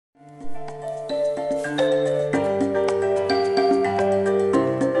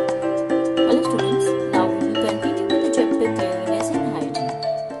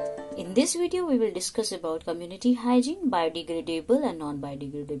discuss about community hygiene, biodegradable and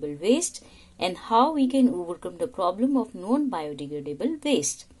non-biodegradable waste, and how we can overcome the problem of non-biodegradable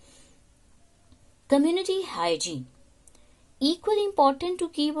waste. Community hygiene. Equally important to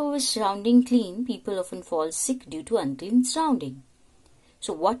keep our surrounding clean, people often fall sick due to unclean surrounding.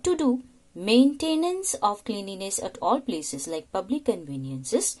 So what to do? Maintenance of cleanliness at all places like public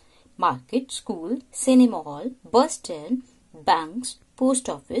conveniences, market, school, cinema hall, bus stand, banks, post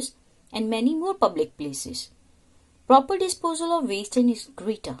office, and many more public places. Proper disposal of waste and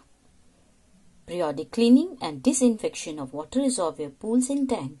excreta. Periodic cleaning and disinfection of water reservoir, pools and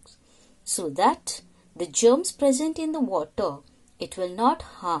tanks, so that the germs present in the water, it will not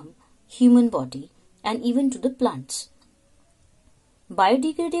harm human body and even to the plants.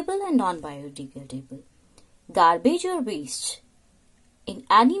 Biodegradable and non-biodegradable. Garbage or waste in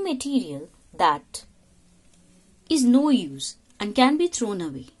any material that is no use and can be thrown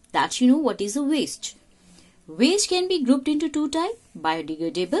away. That you know what is a waste. Waste can be grouped into two types,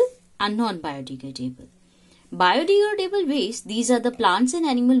 biodegradable and non-biodegradable. Biodegradable waste, these are the plants and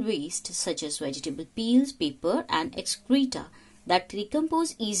animal waste such as vegetable peels, paper and excreta that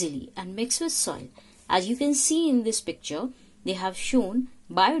decompose easily and mix with soil. As you can see in this picture, they have shown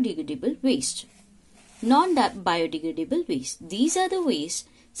biodegradable waste. Non-biodegradable waste, these are the waste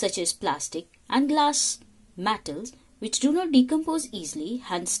such as plastic and glass metals which do not decompose easily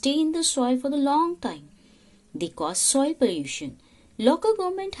and stay in the soil for a long time. They cause soil pollution. Local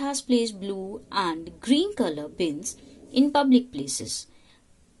government has placed blue and green color bins in public places.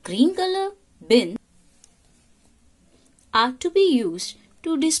 Green color bins are to be used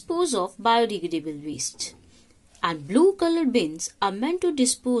to dispose of biodegradable waste, and blue colored bins are meant to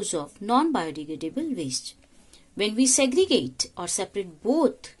dispose of non-biodegradable waste. When we segregate or separate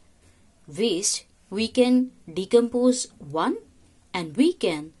both waste, we can decompose one and we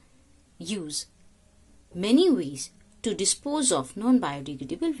can use many ways to dispose of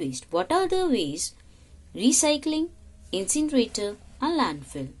non-biodegradable waste. What are the ways? Recycling, incinerator and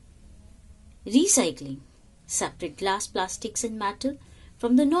landfill. Recycling. Separate glass, plastics and metal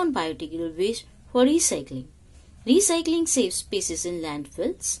from the non-biodegradable waste for recycling. Recycling saves spaces in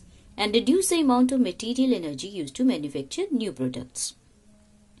landfills and reduces the amount of material energy used to manufacture new products.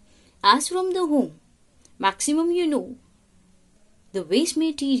 As from the home, maximum the waste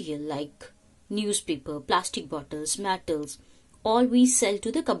material like newspaper, plastic bottles, metals, all we sell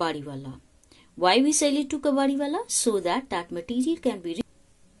to the kabadiwala. Why we sell it to kabadiwala? So that material can be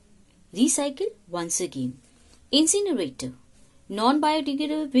recycled once again. Incinerator.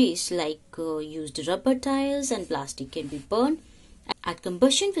 Non-biodegradable waste like used rubber tires and plastic can be burned at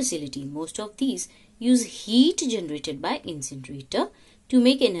combustion facility. Most of these use heat generated by incinerator to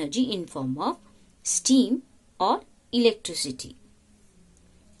make energy in form of steam or electricity.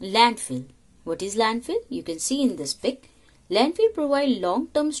 Landfill. What is landfill? You can see in this pic. Landfill provide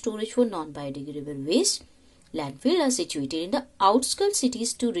long-term storage for non-biodegradable waste. Landfill are situated in the outskirts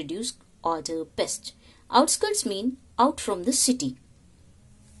cities to reduce odor pests. Outskirts mean out from the city.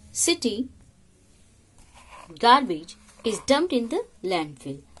 City garbage is dumped in the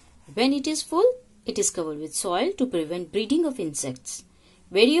landfill. When it is full, it is covered with soil to prevent breeding of insects.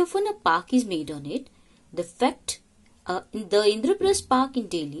 Very often a park is made on it. The Indraprasth Park in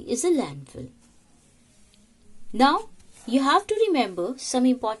Delhi is a landfill. Now, you have to remember some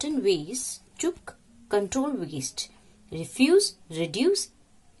important ways to control waste. Refuse, reduce,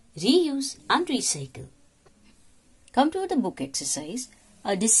 reuse and recycle. Come to the book exercise.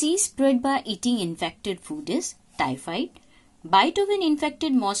 A disease spread by eating infected food is typhoid. Bite of an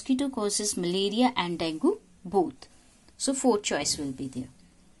infected mosquito causes malaria and dengue both. So 4 choice will be there.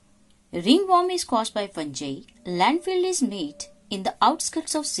 Ringworm is caused by fungi. Landfill is made in the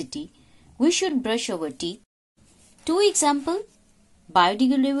outskirts of city. We should brush our teeth. 2 example: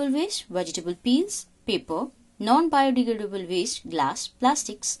 biodegradable waste, vegetable peels, paper; non-biodegradable waste, glass,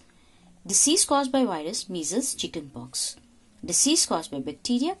 plastics. Disease caused by virus, measles, chickenpox. Disease caused by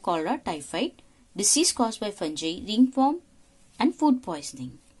bacteria, cholera, typhoid. Disease caused by fungi, ringworm and food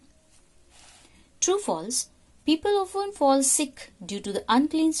poisoning. True, false. People often fall sick due to the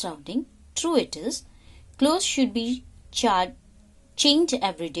unclean surrounding. True it is. Clothes should be changed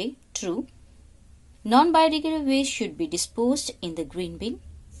every day. True. Non-biodegradable waste should be disposed in the green bin.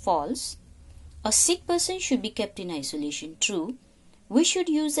 False. A sick person should be kept in isolation. True. We should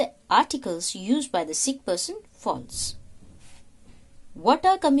use the articles used by the sick person. False. What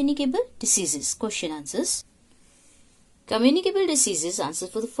are communicable diseases? Question answers. Communicable diseases, answer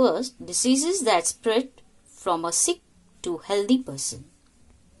for the first, diseases that spread from a sick to healthy person.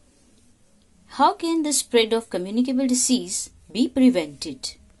 How can the spread of communicable disease be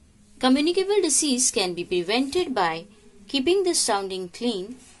prevented? Communicable disease can be prevented by keeping the surrounding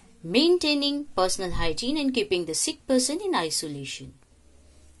clean, maintaining personal hygiene and keeping the sick person in isolation.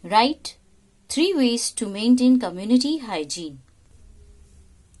 Write 3 ways to maintain community hygiene.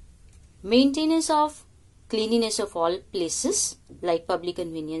 Maintenance of cleanliness of all places like public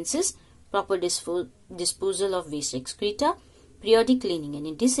conveniences, proper disposal of waste excreta, periodic cleaning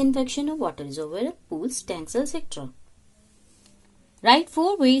and disinfection of water reservoirs, pools, tanks, etc. Write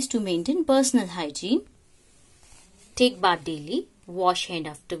 4 ways to maintain personal hygiene. Take bath daily, wash hand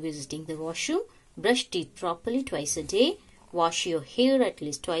after visiting the washroom, brush teeth properly twice a day, wash your hair at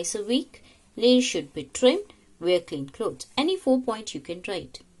least twice a week, layers should be trimmed, wear clean clothes. Any 4 points you can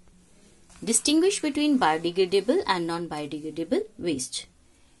write. Distinguish between biodegradable and non-biodegradable waste.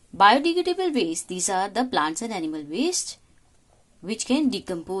 Biodegradable waste, these are the plants and animal waste which can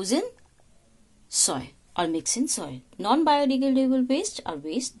decompose in soil or mix in soil. Non-biodegradable waste are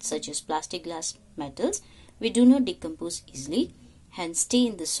waste such as plastic, glass, metals which do not decompose easily, hence stay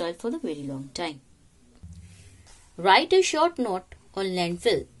in the soil for a very long time. Write a short note on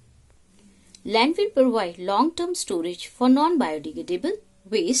landfill. Landfill provide long-term storage for non-biodegradable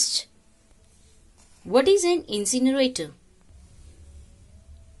waste. What is an incinerator?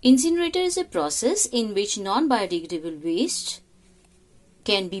 Incinerator is a process in which non-biodegradable waste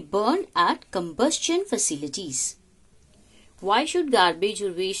can be burned at combustion facilities. Why should garbage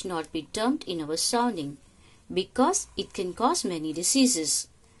or waste not be dumped in our surrounding? Because it can cause many diseases.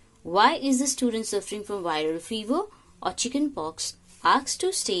 Why is the student suffering from viral fever or chickenpox asked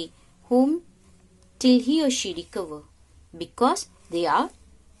to stay home till he or she recover? Because they are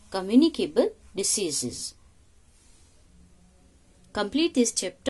communicable diseases. Complete this chapter.